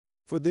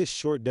For this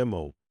short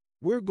demo,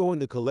 we're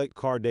going to collect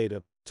card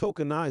data,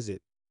 tokenize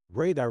it,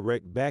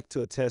 redirect back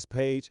to a test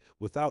page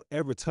without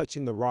ever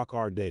touching the raw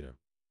card data.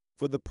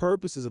 For the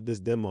purposes of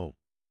this demo,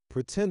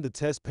 pretend the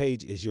test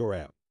page is your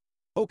app.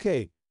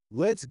 Okay,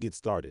 let's get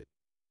started.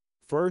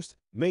 First,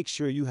 make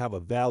sure you have a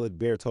valid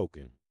bear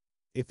token.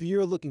 If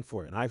you're looking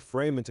for an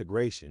iframe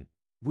integration,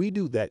 we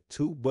do that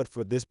too, but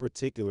for this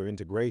particular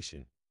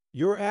integration,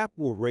 your app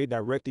will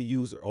redirect the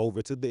user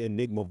over to the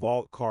Enigma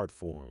Vault card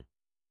form.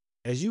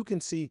 As you can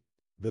see,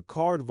 the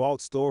Card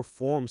Vault Store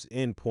Forms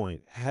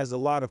endpoint has a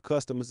lot of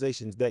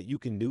customizations that you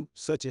can do,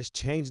 such as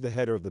change the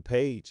header of the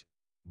page,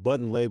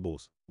 button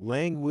labels,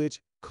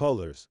 language,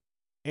 colors,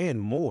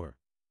 and more.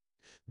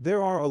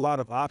 There are a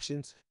lot of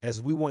options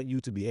as we want you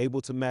to be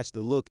able to match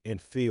the look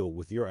and feel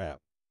with your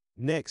app.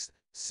 Next,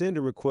 send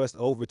a request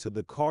over to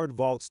the Card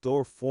Vault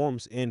Store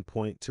Forms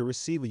endpoint to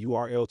receive a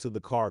URL to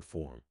the card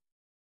form.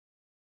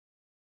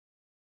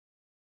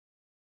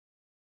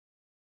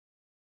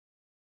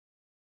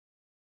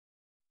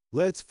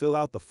 Let's fill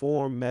out the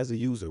form as a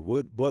user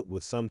would, but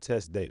with some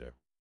test data.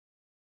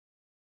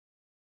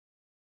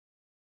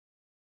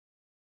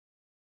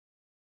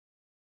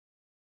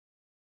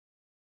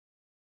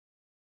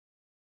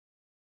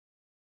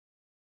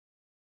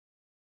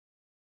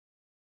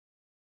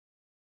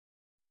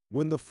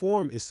 When the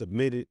form is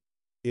submitted,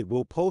 it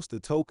will post the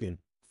token,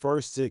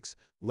 first 6,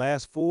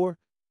 last 4,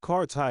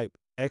 card type,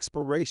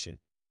 expiration,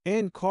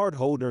 and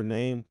cardholder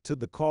name to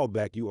the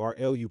callback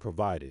URL you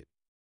provided.